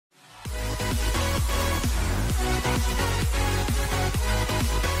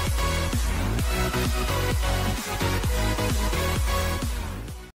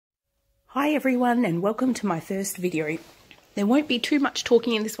Hi everyone, and welcome to my first video. There won't be too much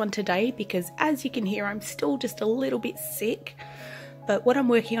talking in this one today because, as you can hear, I'm still just a little bit sick. But what I'm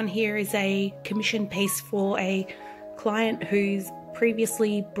working on here is a commission piece for a client who's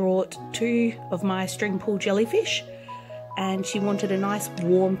previously brought 2 of my string pull jellyfish, and she wanted a nice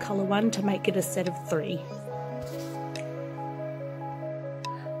warm colour one to make it a set of 3.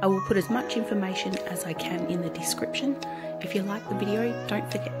 I will put as much information as I can in the description. If you like the video,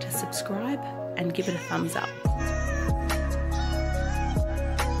 don't forget to subscribe and give it a thumbs up.